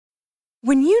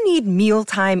When you need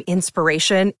mealtime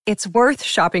inspiration, it's worth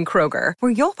shopping Kroger,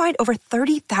 where you'll find over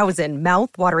 30,000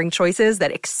 mouth-watering choices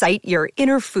that excite your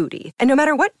inner foodie. And no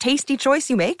matter what tasty choice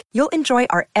you make, you'll enjoy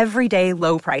our everyday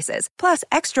low prices, plus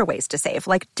extra ways to save,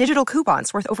 like digital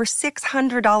coupons worth over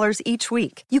 $600 each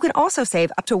week. You can also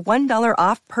save up to $1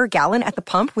 off per gallon at the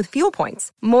pump with fuel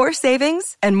points. More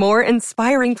savings and more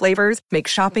inspiring flavors make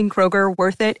shopping Kroger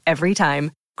worth it every time.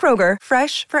 Kroger,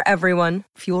 fresh for everyone.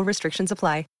 Fuel restrictions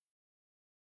apply.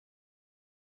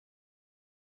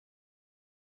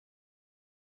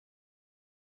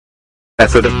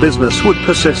 Method of business would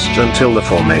persist until the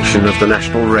formation of the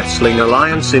National Wrestling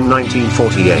Alliance in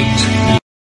 1948.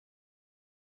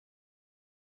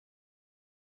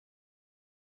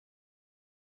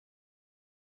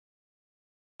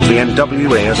 The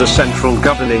NWA as a central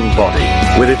governing body,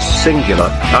 with its singular,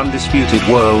 undisputed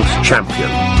world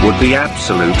champion, would be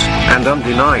absolute and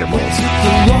undeniable.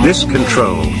 This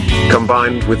control,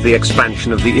 combined with the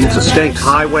expansion of the interstate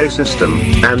highway system,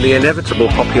 and the inevitable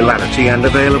popularity and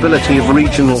availability of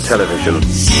regional television,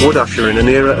 would usher in an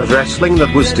era of wrestling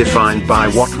that was defined by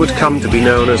what would come to be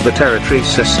known as the territory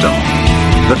system.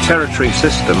 The territory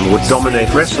system would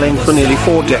dominate wrestling for nearly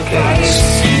 4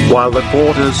 decades, while the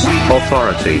borders,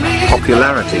 authority,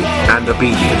 popularity, and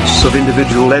obedience of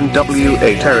individual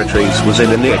NWA territories was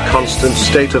in a near constant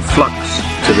state of flux.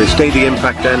 To this day, the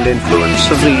impact and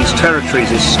influence of these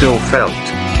territories is still felt.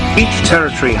 Each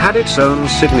territory had its own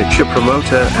signature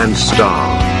promoter and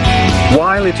star.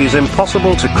 While it is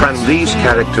impossible to cram these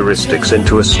characteristics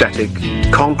into a static,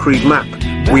 concrete map,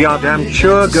 we are damn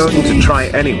sure going to try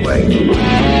anyway.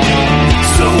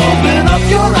 So open up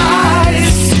your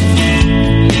eyes,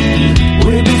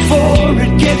 way before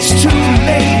it gets too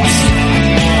late.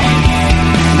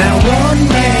 Now one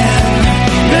man,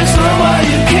 there's no way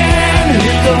you can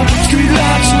hit the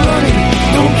streetlights running,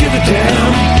 don't give a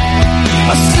damn.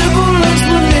 A simple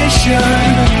explanation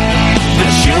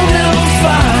that you'll never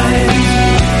find.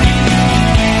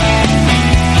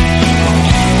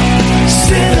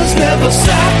 Sinners never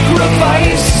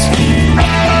sacrifice.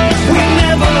 We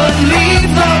never leave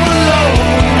them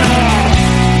alone.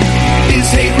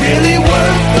 Is hate really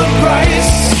worth the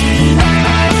price?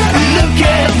 Look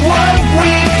at what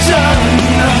we've done.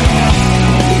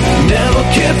 Never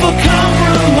care for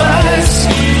compromise.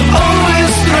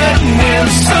 Always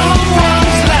threatening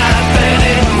someone's life, and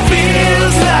it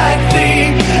feels like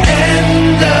the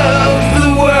end of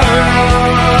the world.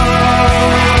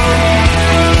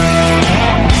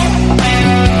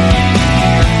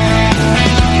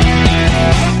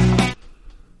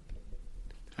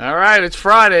 All right, it's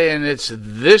Friday, and it's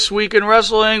This Week in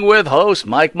Wrestling with host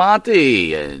Mike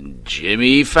Monty and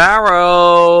Jimmy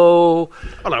Farrow.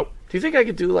 Hello. Do you think I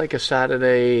could do like a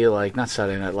Saturday, like not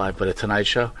Saturday Night Live, but a Tonight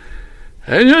Show?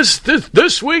 And just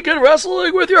this Week in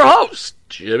Wrestling with your host,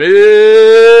 Jimmy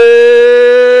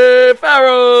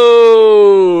Farrow.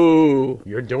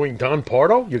 You're doing Don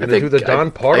Pardo? You're going to do the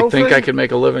Don Pardo I think thing? I can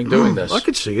make a living doing this. I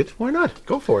could see it. Why not?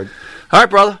 Go for it. All right,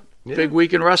 brother. Yeah. Big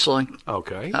week in wrestling.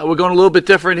 Okay. We're going a little bit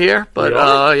different here, but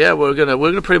yeah, we're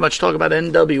gonna pretty much talk about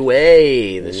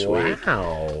NWA this week.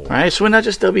 Wow. All right, so we're not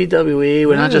just WWE,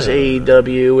 we're not just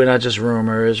AEW, we're not just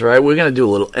rumors, right? We're gonna do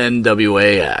a little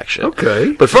NWA action.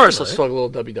 Okay. But first, let's talk a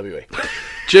little WWE.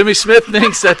 Jimmy Smith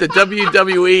thinks that the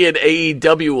WWE and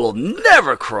AEW will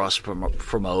never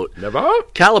cross-promote. Never?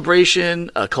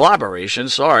 Collaboration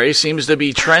seems to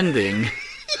be trending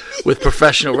with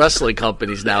professional wrestling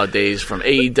companies nowadays, from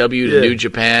AEW to New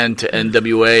Japan to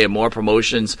NWA and more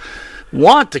promotions,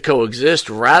 want to coexist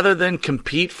rather than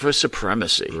compete for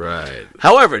supremacy. Right.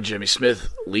 However, Jimmy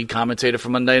Smith, lead commentator for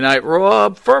Monday Night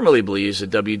Raw, firmly believes that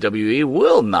WWE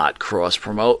will not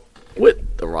cross-promote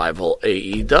with the rival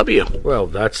AEW. Well,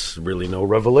 that's really no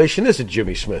revelation, is it,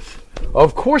 Jimmy Smith?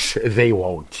 Of course they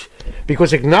won't.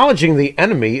 Because acknowledging the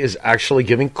enemy is actually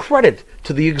giving credit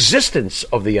to the existence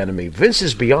of the enemy. Vince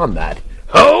is beyond that.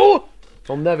 Oh!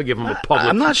 I'll never give him a public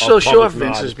I'm not so sure if nod.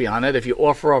 Vince is beyond it. If you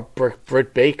offer up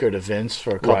Britt Baker to Vince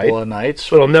for a couple of nights,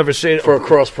 but I'll never say it for a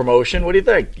cross-promotion, what do you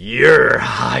think? You're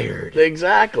hired.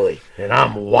 Exactly. And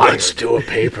I'm wired. Let's do a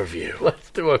pay-per-view. Let's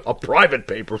do a private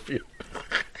pay-per-view.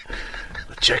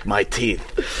 Check my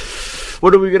teeth.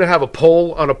 What are we going to have, a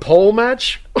poll on a pole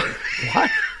match? What?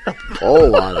 A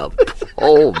poll on a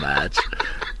pole match?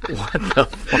 What the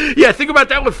fuck? Yeah, think about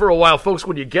that one for a while, folks.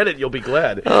 When you get it, you'll be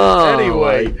glad. Oh,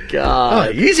 anyway. my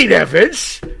God. Easy there,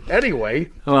 Vince.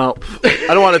 Anyway. Well, I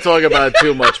don't want to talk about it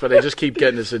too much, but I just keep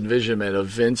getting this envisionment of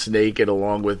Vince naked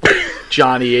along with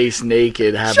Johnny Ace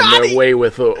naked, having their way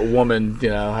with a woman,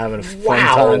 having a fun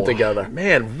time together.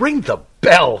 Man, ring the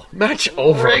bell. Match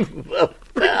over. Ring the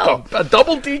bell. a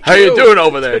double DQ. How you doing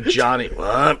over there, Johnny?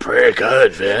 Well, I'm pretty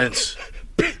good, Vince.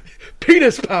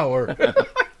 Penis power.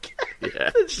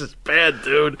 Yeah. It's just bad,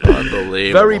 dude.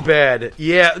 Unbelievable. Very bad.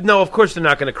 Yeah, no, of course they're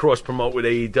not going to cross-promote with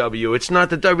AEW. It's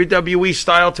not the WWE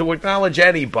style to acknowledge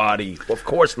anybody. Of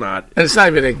course not. And it's not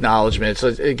even acknowledgement.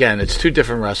 It's two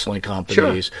different wrestling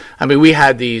companies. Sure. I mean, we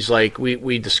had these, like,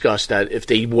 we discussed that if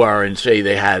they were, and say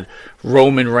they had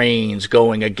Roman Reigns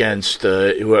going against,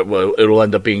 it'll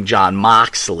end up being John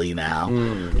Moxley now.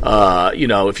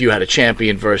 If you had a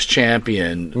champion versus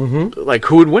champion, like,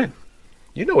 who would win?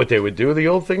 You know what they would do, the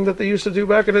old thing that they used to do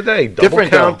back in the day. Double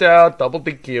Different count out, double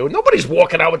DQ. Nobody's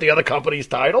walking out with the other company's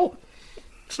title.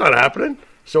 It's not happening.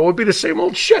 So it would be the same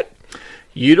old shit.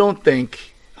 You don't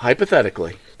think,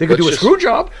 hypothetically... They could do a screw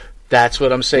job. That's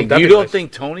what I'm saying. You don't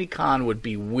think Tony Khan would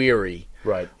be weary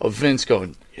of Vince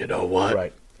going, you know what?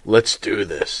 Right. Let's do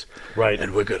this. Right.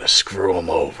 And we're going to screw him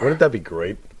over. Wouldn't that be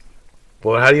great?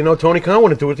 Well, how do you know Tony Khan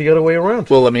wouldn't do it the other way around?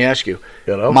 Well, let me ask you.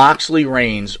 Moxley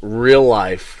Reigns, real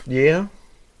life. Yeah.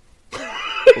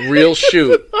 Real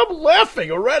shoot. I'm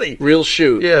laughing already. Real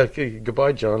shoot. Yeah. Okay,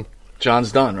 goodbye, John.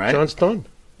 John's done, right? John's done.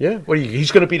 Yeah. What?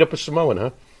 He's going to beat up a Samoan,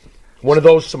 huh? One of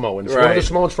those Samoans. Right. One of the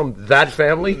Samoans from that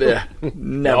family? Yeah.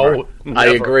 Never. I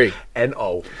agree.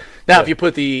 N-O. Now, if you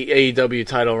put the AEW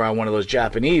title around one of those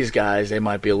Japanese guys, they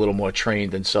might be a little more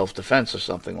trained in self-defense or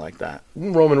something like that.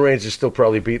 Roman Reigns is still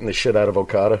probably beating the shit out of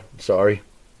Okada. Sorry.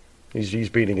 He's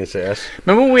beating his ass.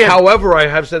 Remember when we had... However, I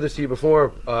have said this to you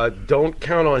before, don't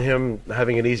count on him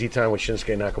having an easy time with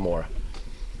Shinsuke Nakamura.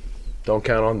 Don't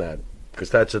count on that, because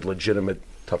that's a legitimate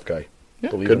tough guy.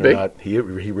 Yeah, Believe it or not, he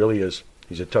really is.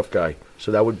 He's a tough guy.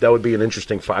 So that would be an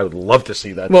interesting fight. I would love to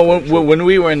see that. Well, when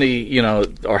we were in the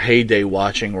our heyday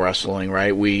watching wrestling,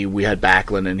 right? We had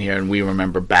Backlund in here, and we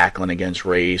remember Backlund against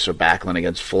Race or Backlund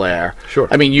against Flair. Sure.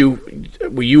 I mean,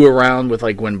 were you around with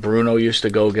like when Bruno used to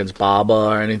go against Baba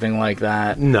or anything like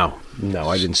that? No,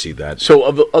 I didn't see that. So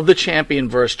of the champion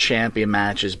versus champion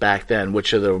matches back then,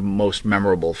 which are the most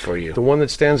memorable for you? The one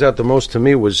that stands out the most to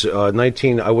me was I want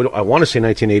to say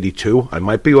 1982. I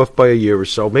might be off by a year or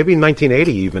so, maybe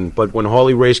 1980 even. But when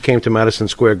Harley Race came to Madison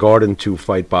Square Garden to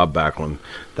fight Bob Backlund,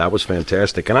 that was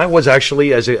fantastic. And I was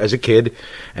actually, as a kid,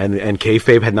 and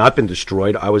kayfabe had not been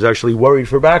destroyed, I was actually worried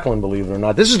for Backlund, believe it or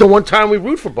not. This is the one time we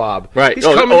root for Bob. Right. He's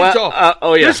coming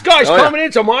into this guy's yeah. coming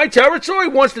into my territory,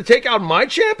 wants to take out my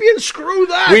champion. Screw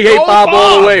that. We hate Bob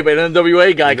all the way, but an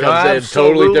NWA guy comes in,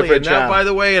 totally different job. By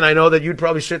the way, and I know that you'd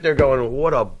probably sit there going,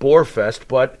 what a bore fest,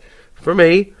 but for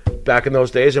me, back in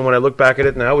those days, and when I look back at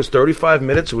it now, it was 35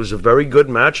 minutes. It was a very good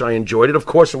match. I enjoyed it. Of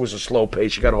course, it was a slow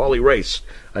pace. You got Harley Race.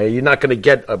 You're not going to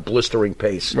get a blistering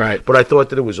pace. Right. But I thought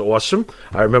that it was awesome.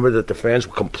 I remember that the fans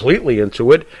were completely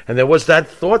into it, and there was that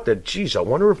thought that, geez, I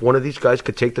wonder if one of these guys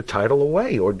could take the title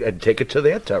away and take it to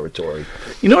their territory.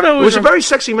 You know what it was a very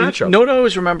sexy matchup. You know what I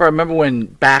always remember? I remember when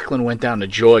Backlund went down to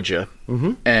Georgia,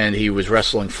 and he was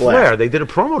wrestling Flair. They did a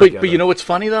promo together. But you know what's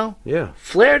funny, though? Yeah.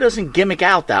 Flair doesn't gimmick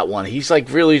out that one. He's like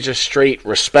really just straight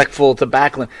respectful to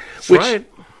Backlund, which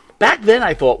back then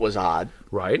I thought was odd.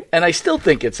 Right. And I still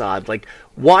think it's odd. Like,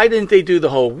 why didn't they do the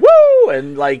whole woo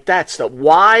and like that stuff?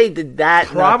 Why did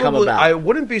that not come about? I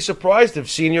wouldn't be surprised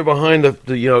if Senior behind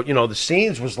the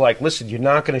scenes was like, listen, you're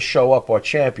not going to show up our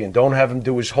champion. Don't have him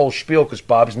do his whole spiel because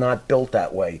Bob's not built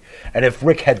that way. And if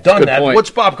Rick had done that, what's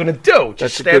Bob going to do?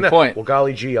 That's a good point. Well,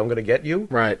 golly gee, I'm going to get you.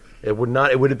 Right. It would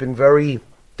not. It would have been very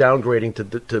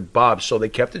downgrading to Bob. So they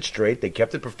kept it straight. They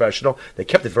kept it professional. They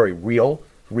kept it very real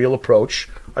approach.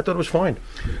 I thought it was fine.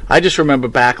 I just remember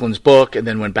Backlund's book, and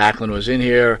then when Backlund was in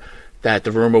here, that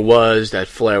the rumor was that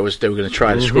they were going to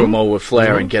try to screw him over with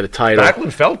Flair and get a title.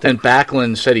 Backlund felt it. And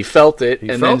Backlund said he felt it,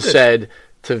 said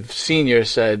to Senior,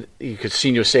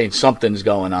 Senior saying something's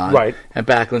going on. Right. And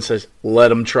Backlund says,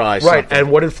 let him try something. Right, and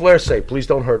what did Flair say? Please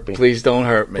don't hurt me. Please don't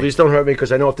hurt me. Please don't hurt me,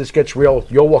 because I know if this gets real,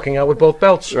 you're walking out with both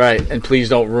belts. Right, and please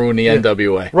don't ruin the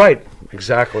NWA. Right.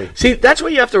 Exactly. See, that's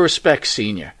where you have to respect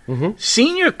Senior.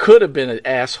 Senior could have been an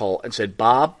asshole and said,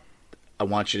 Bob, I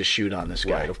want you to shoot on this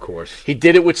guy. Right, of course. He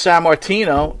did it with San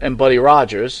Martino and Buddy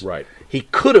Rogers. Right. He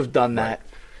could have done that.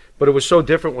 But it was so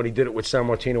different when he did it with San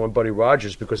Martino and Buddy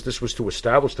Rogers, because this was to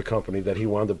establish the company that he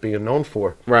wound up being known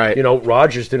for. Right. You know,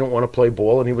 Rogers didn't want to play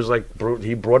ball, and he was like,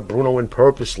 he brought Bruno in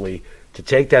purposely to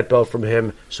take that belt from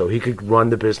him so he could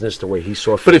run the business the way he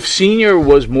saw fit. But if Senior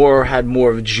had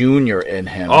more of Junior in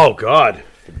him. Oh, God.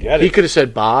 Forget it. He could have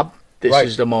said, Bob, This Right.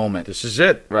 is the moment, This is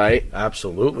it. right?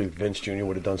 Absolutely. Vince Jr.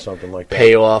 would have done something like that.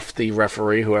 Pay off the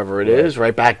referee, whoever it is,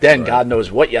 right? Back then, God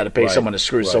knows what you had to pay Right. someone to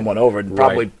screw Right. someone over, and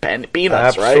probably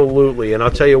peanuts, right? Absolutely. And I'll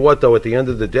tell you what, though, at the end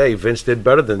of the day, Vince did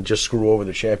better than just screw over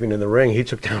the champion in the ring. He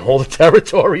took down all the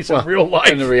territories in real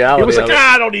life. in the reality he was like, of it.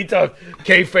 I don't need to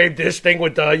kayfabe this thing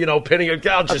with, pinning a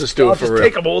cow. just do it I'll for just real.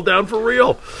 take them all down for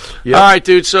real. All right,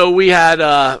 dude. So we had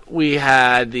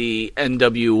the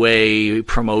NWA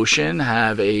promotion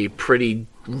have a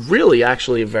really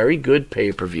actually a very good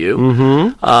pay-per-view.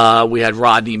 Mm-hmm. We had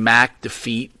Rodney Mack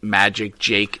defeat Magic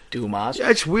Jake Dumas. Yeah,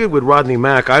 it's weird with Rodney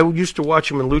Mack. I used to watch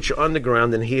him in Lucha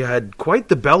Underground, and he had quite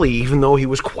the belly, even though he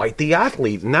was quite the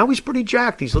athlete. And now he's pretty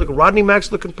jacked. Rodney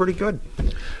Mack's looking pretty good.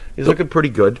 He's looking pretty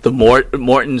good. The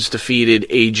Mortons defeated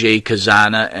AJ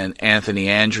Kazana and Anthony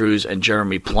Andrews and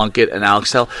Jeremy Plunkett and Alex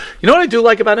Tell. You know what I do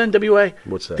like about NWA?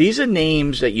 What's that? These are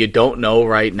names that you don't know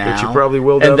right now. That you probably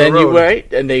will down and then the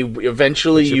road. and they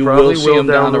eventually you probably will see them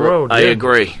down the road. I yeah.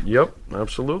 agree. Yep,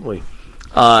 absolutely.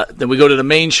 Then we go to the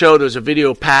main show. There's a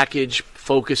video package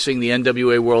focusing the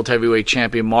NWA World Heavyweight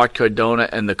Champion Mark Cardona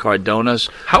and the Cardonas.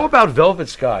 How about Velvet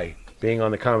Sky being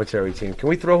on the commentary team? Can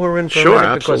we throw her in for Sure, a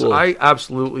minute? Because absolutely. I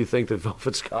absolutely think that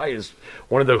Velvet Sky is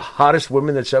one of the hottest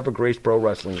women that's ever graced pro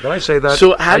wrestling. Did I say that?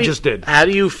 So I just did. How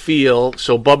do you feel?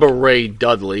 So Bubba Ray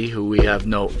Dudley, who we have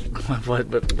no,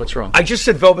 what's wrong? I just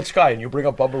said Velvet Sky, and you bring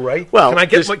up Bubba Ray. Well,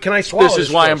 can I swallow This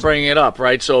is why I'm first? bringing it up,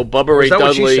 right? So Bubba Ray that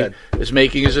what she Dudley said? is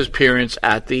making his appearance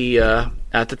at the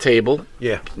table,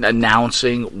 Yeah.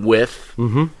 announcing with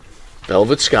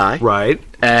Velvet Sky, Right.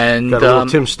 and Got a little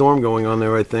Tim Storm going on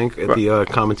there, I think, at the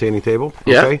commentating table.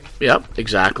 yeah, Okay. yep,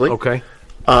 exactly. Okay.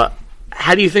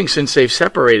 How do you think, since they've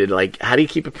separated, how do you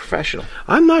keep it professional?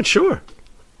 I'm not sure.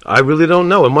 I really don't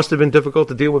know. It must have been difficult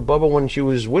to deal with Bubba when she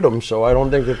was with him, so I don't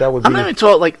think that would be... I'm not even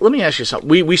talking, let me ask you something.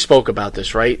 We spoke about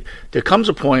this, right? There comes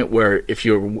a point where if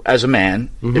you're, as a man,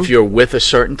 if you're with a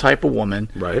certain type of woman,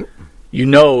 Right. you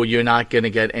know you're not going to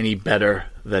get any better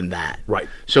than that. Right.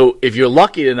 So if you're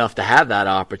lucky enough to have that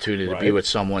opportunity to be Right. with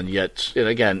someone, yet, and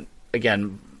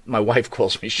again, my wife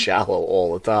calls me shallow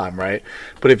all the time, right?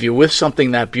 But if you're with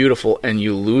something that beautiful and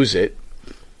you lose it,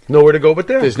 Nowhere to go but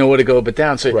there. there's nowhere to go but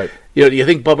down. So, Right. do you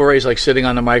think Bubba Ray's sitting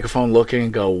on the microphone looking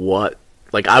and go, what?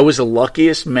 I was the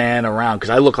luckiest man around because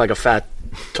I look like a fat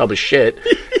tub of shit,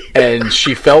 and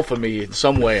she fell for me in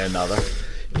some way or another.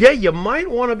 Yeah, you might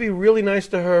want to be really nice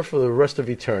to her for the rest of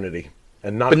eternity.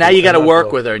 And not. But now you got to not work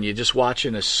go- with her, and you're just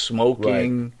watching a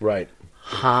smoking, Right.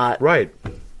 hot. Right.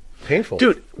 Painful.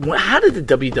 Dude, how did the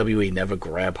WWE never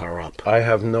grab her up? I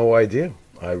have no idea.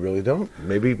 I really don't.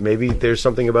 Maybe there's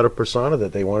something about her persona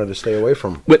that they wanted to stay away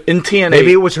from. But in TNA,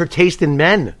 Maybe it was her taste in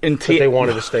men In that they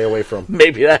wanted to stay away from.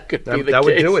 maybe that could be That- the case. that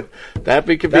would do it. That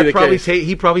could be That the probably case.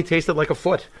 he probably tasted like a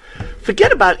foot.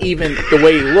 Forget about even the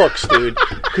way he looks, dude.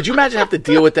 Could you imagine have to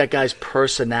deal with that guy's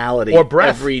personality Or breath.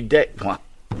 every day?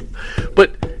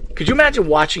 But could you imagine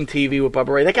watching TV with Bubba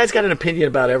Ray? That guy's got an opinion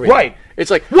about everything. Right.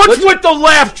 It's like, What's let's- with the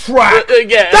laugh track?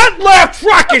 Yeah. That laugh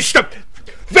track is the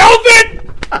Velvet.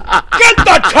 Get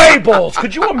the tables.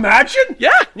 Could you imagine?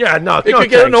 Yeah. Yeah, no. It no could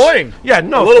get thanks. annoying. Yeah,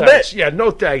 no. A little thanks. bit. Yeah,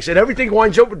 no thanks. And everything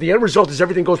winds up with the end result is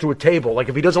everything goes through a table. Like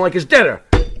if he doesn't like his dinner,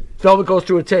 Velvet goes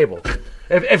through a table.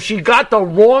 If she got the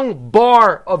wrong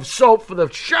bar of soap for the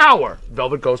shower,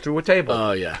 Velvet goes through a table.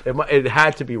 Oh, yeah. It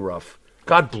had to be rough.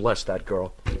 God bless that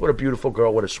girl. What a beautiful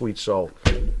girl. What a sweet soul.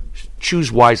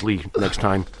 Choose wisely next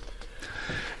time.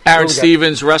 Aaron we got?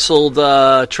 Stevens wrestled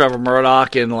Trevor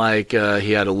Murdoch in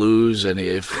he had to lose, and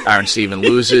if Aaron Stevens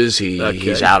loses,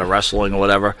 he's out of wrestling or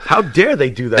whatever. How dare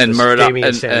they do that? And to Murdoch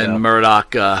Damian Sandow? and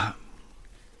Murdoch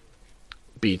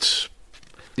beats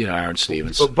Aaron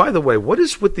Stevens. But by the way, what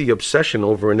is with the obsession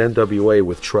over in NWA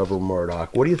with Trevor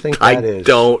Murdoch? What do you think that is? I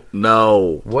don't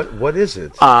know. What is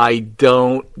it? I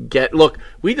don't get. Look,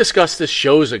 we discussed this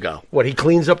shows ago. What, he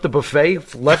cleans up the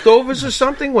buffet leftovers or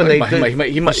something when He he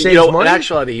might, saves money? in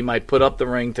actuality, he might put up the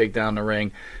ring, take down the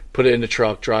ring, put it in the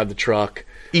truck, drive the truck,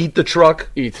 Eat the truck.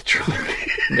 eat the truck.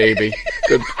 Maybe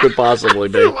could possibly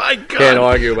be. Oh my God. Can't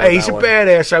argue about Hey, he's that a one.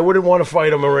 badass. I wouldn't want to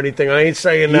fight him or anything. I ain't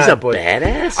saying He's that. a but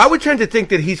badass? I would tend to think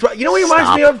that he's. You know what he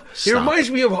reminds me of? He Stop. reminds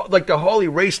me of like the Harley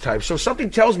Race type. So something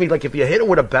tells me like if you hit him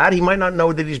with a bat, he might not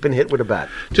know that he's been hit with a bat.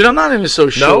 Dude, I'm not even so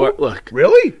sure. Look,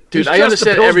 really, dude, He's I just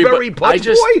understand a everybody. Pillsbury I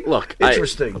just Punch boy? look.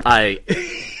 Interesting.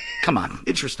 Come on.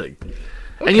 Interesting.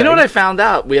 And you know what I found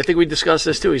out? I think we discussed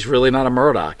this too. He's really not a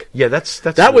Murdoch. Yeah, that's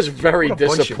That was very what a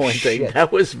bunch of disappointing. shit.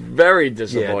 That was very Yeah,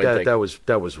 disappointing.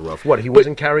 that was rough. What, he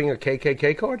wasn't carrying a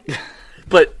KKK card?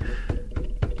 But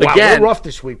Wow, again, we're rough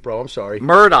this week, bro. I'm sorry.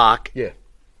 Murdoch Yeah.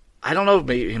 I don't know.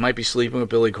 Maybe he might be sleeping with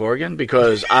Billy Corgan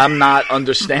because I'm not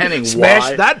understanding Smash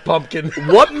why. that pumpkin.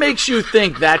 What makes you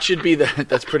think that should be the?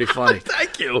 That's pretty funny.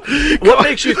 Thank you. What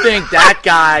makes you think that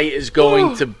guy is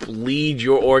going to lead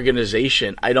your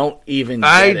organization? I don't even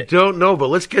get it. Don't know, but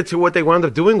let's get to what they wound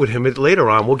up doing with him later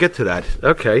on. We'll get to that.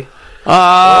 Okay.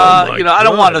 I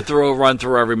don't want to run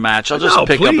through every match. I'll just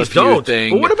pick up a few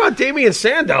things. But what about Damian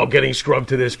Sandow getting scrubbed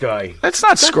to this guy? That's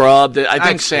not scrubbed. I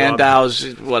think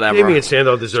Sandow's whatever. Damian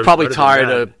Sandow deserves. He's probably tired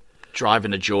of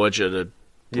driving to Georgia to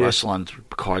wrestle on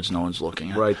cards no one's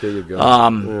looking at. Right, there you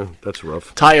go. That's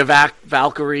rough. Taya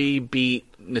Valkyrie beat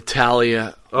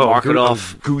Natalia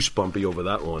Marketoff. Goosebumpy over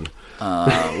that one.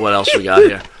 What else we got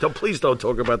here? Please don't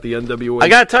talk about the NWA. I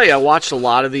got to tell you, I watched a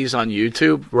lot of these on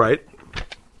YouTube. Right.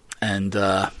 And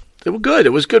they were good.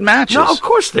 It was good matches. No, of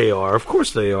course they are. Of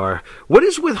course they are. What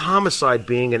is with Homicide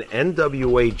being an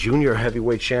NWA junior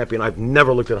heavyweight champion? I've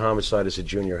never looked at Homicide as a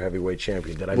junior heavyweight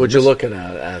champion. What'd you look at it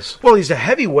as? Well, he's a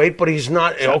heavyweight, but he's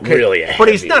not really a But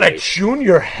he's not a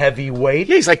junior heavyweight.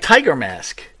 Yeah, he's like Tiger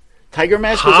Mask. Tiger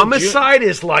Mask. Homicide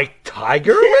is like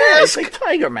Tiger Mask. It's like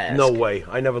Tiger Mask. No way.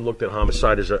 I never looked at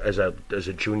Homicide as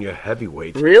a junior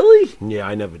heavyweight. Really? Yeah,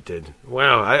 I never did.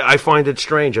 Wow, I find it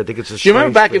strange. I think it's a. Do you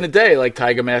remember back in the day, like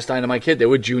Tiger Mask, Dynamite Kid, they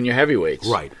were junior heavyweights,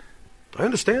 right? I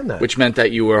understand that. Which meant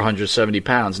that you were 170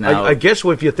 pounds. Now, I guess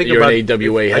if you think you're about an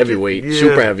AWA heavyweight,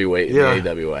 super heavyweight in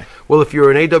the AWA. Well, if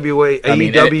you're an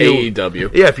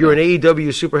AEW, yeah, if you're an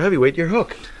AEW super heavyweight, you're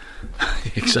hooked.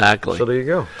 Exactly. So there you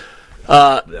go.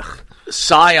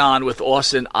 Scion with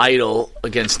Austin Idol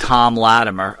against Tom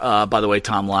Latimer. By the way,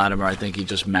 Tom Latimer, I think he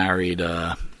just married,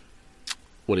 what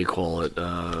do you call it?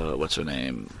 What's her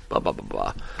name?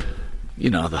 You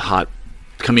know, the hot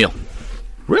Camille.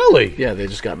 Really? Yeah, they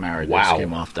just got married. Wow. They just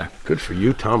came off there. Good for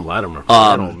you, Tom Latimer.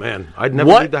 Oh, man. I'd never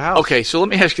leave the house. Okay, so let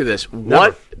me ask you this.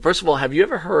 First of all, have you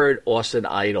ever heard Austin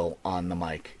Idol on the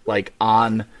mic? Like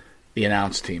on the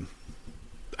announce team?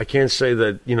 I can't say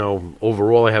that,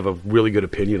 overall I have a really good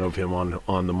opinion of him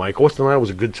on the mic. Austin Idol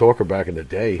was a good talker back in the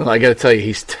day. Well, I got to tell you,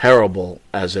 he's terrible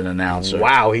as an announcer.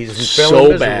 Wow, he's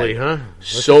so bad, huh?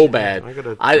 So bad. I got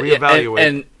to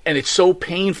reevaluate. And it's so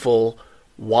painful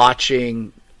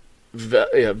watching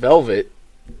Velvet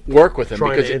work with him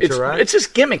because it's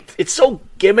just gimmicked. It's so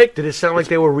gimmicked. Did it sound like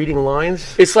they were reading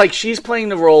lines? It's like she's playing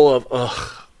the role of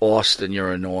Austin,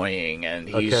 you're annoying, and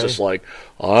he's just like,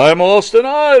 I'm Austin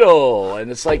Idol,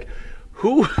 and it's like,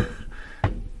 who?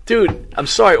 Dude, I'm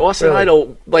sorry, Austin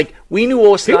Idol. Like, we knew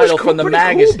Austin Idol from the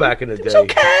magazine cool back in the day. It's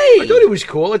okay. I thought he was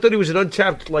cool. I thought he was an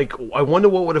untapped. Like, I wonder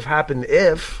what would have happened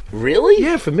if. Really?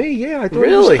 Yeah, for me, yeah. I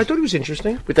thought he was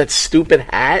interesting with that stupid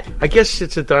hat. I guess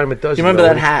it's a dime a dozen. You remember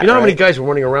that hat? You know how many guys were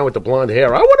running around with the blonde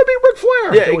hair? I want to be Ric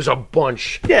Flair. Yeah, there was a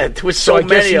bunch. Yeah, there was so I guess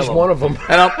many he's of them. one of them.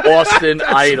 And I'm Austin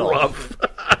Idol. Rough.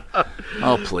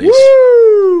 Oh, please.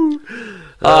 Woo!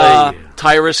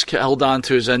 Tyrus held on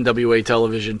to his NWA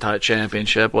Television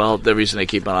Championship. Well, the reason they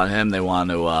keep it on him, they want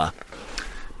to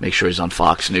make sure he's on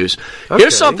Fox News. Okay.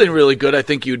 Here's something really good I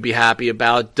think you'd be happy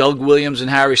about. Doug Williams and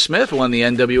Harry Smith won the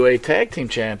NWA Tag Team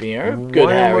Champion. Good,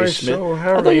 Harry Smith.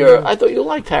 I thought you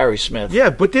liked Harry Smith.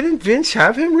 Yeah, but didn't Vince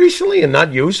have him recently and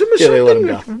not use him or Yeah, something?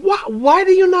 they let him go. Why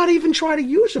do you not even try to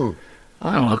use him?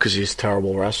 I don't know, because he's a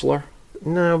terrible wrestler.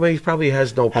 No, but he probably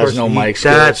has no mic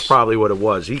skills. That's probably what it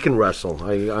was. He can wrestle.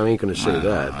 I ain't going to say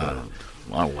that.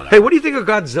 Well, whatever. Hey, what do you think of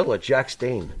Godzilla, Jack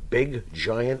Stain? Big,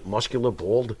 giant, muscular,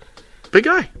 bald. Big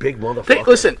guy. Big motherfucker.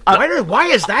 Listen. Why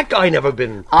has that guy never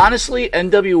been... Honestly,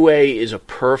 NWA is a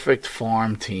perfect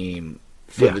farm team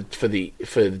for the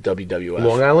WWF.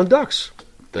 Long Island Ducks.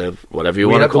 Whatever you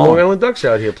want to call the Long them. Island Ducks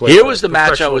out here playing. Here was the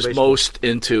match I was most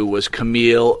into was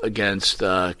Camille against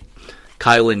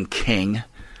Kylan King.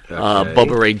 Okay.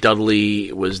 Bubba Ray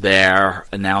Dudley was there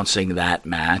announcing that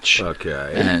match.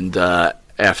 Okay. And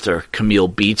after Camille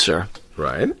beats her,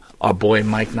 right, our boy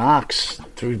Mike Knox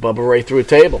threw Bubba Ray through a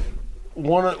table.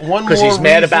 One because he's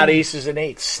mad about aces and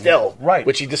eights still, right?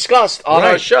 Which he discussed on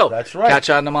our show. That's right. Catch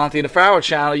on the Monty and the Farrow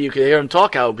channel. You can hear him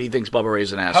talk how he thinks Bubba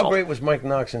Ray's an asshole. How great was Mike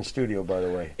Knox in studio, by the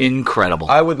way? Incredible.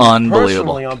 I would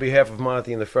unbelievable. Personally, on behalf of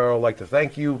Monty and the Farrow, like to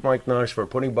thank you, Mike Knox, for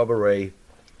putting Bubba Ray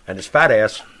and his fat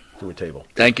ass through a table.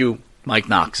 Thank you, Mike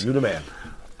Knox. You're the man.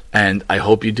 And I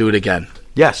hope you do it again.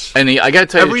 Yes. And I got to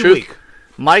tell you the truth. Week.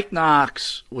 Mike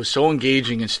Knox was so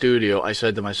engaging in studio, I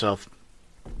said to myself,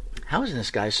 how isn't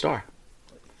this guy a star?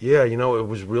 Yeah, it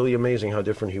was really amazing how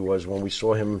different he was when we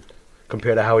saw him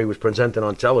compared to how he was presented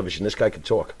on television. This guy could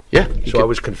talk. Yeah. I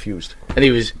was confused. And he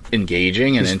was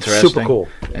engaging and interesting. Super cool.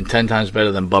 And 10 times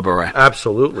better than Bubba Ray.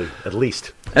 Absolutely, at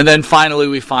least. And then finally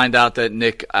we find out that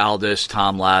Nick Aldis,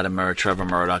 Tom Latimer, Trevor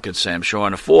Murdoch, and Sam Shaw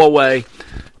in a four-way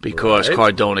because Right.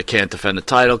 Cardona can't defend the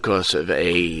title because of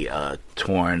a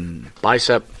torn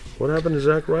bicep. What happened to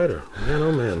Zack Ryder? Man,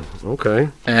 oh man. Okay.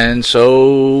 And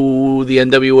so the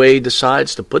NWA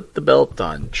decides to put the belt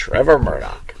on Trevor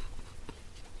Murdoch.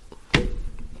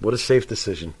 What a safe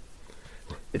decision.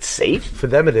 It's safe? For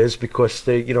them it is, because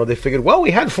they figured, well,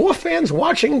 we had 4 fans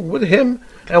watching with him,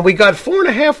 and we got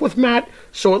 4.5 with Matt,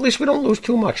 so at least we don't lose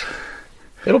too much.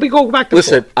 It'll be go back to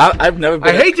Listen, 4. I've never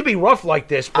been... I hate to be rough like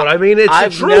this, but I mean, it's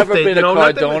I've the truth. never been a nothing-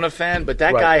 Cardona fan, but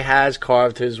that Right. guy has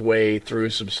carved his way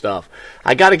through some stuff.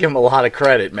 I got to give him a lot of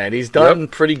credit, man. He's done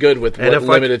pretty good with And what if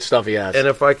I- limited stuff he has. And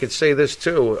if I could say this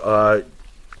too,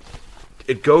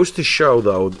 it goes to show,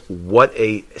 though, what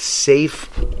a safe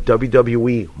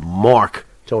WWE mark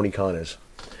Tony Khan is.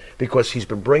 Because he's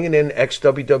been bringing in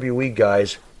ex-WWE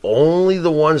guys. Only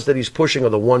the ones that he's pushing are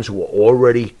the ones who are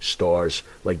already stars,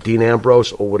 like Dean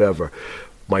Ambrose or whatever.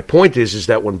 My point is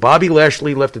that when Bobby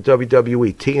Lashley left the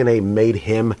WWE, TNA made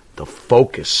him the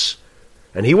focus.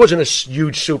 And he wasn't a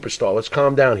huge superstar. Let's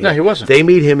calm down here. No, he wasn't. They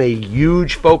made him a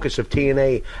huge focus of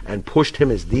TNA and pushed him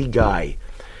as the guy.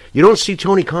 You don't see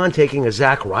Tony Khan taking a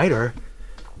Zack Ryder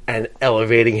and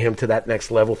elevating him to that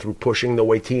next level through pushing the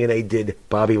way TNA did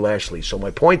Bobby Lashley. So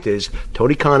my point is,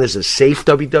 Tony Khan is a safe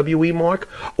WWE mark,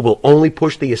 or will only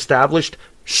push the established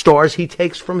stars he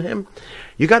takes from him.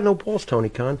 You got no balls, Tony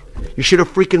Khan. You should have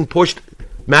freaking pushed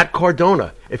Matt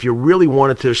Cardona. If you really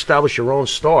wanted to establish your own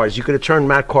stars, you could have turned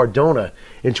Matt Cardona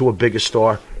into a bigger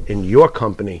star in your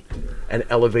company and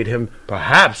elevate him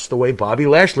perhaps the way Bobby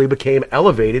Lashley became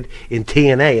elevated in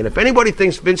TNA. And if anybody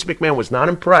thinks Vince McMahon was not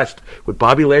impressed with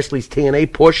Bobby Lashley's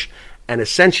TNA push and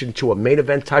ascension to a main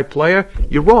event type player,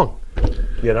 you're wrong.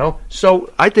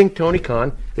 So I think Tony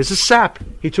Khan is a sap.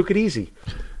 He took it easy.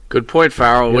 Good point,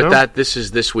 Farrell. With know? that, this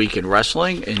is This Week in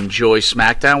Wrestling. Enjoy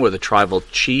SmackDown, where the Tribal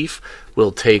Chief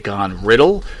will take on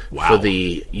Riddle for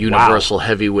the Universal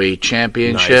Heavyweight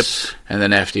Championship. Nice. And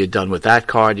then after you're done with that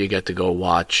card, you get to go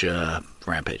watch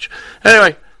Rampage.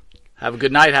 Anyway, have a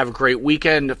good night. Have a great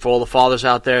weekend. For all the fathers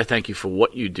out there, thank you for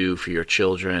what you do for your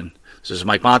children. This is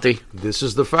Mike Monty. This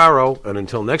is the Pharaoh, and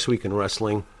until next week in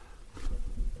wrestling,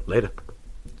 later.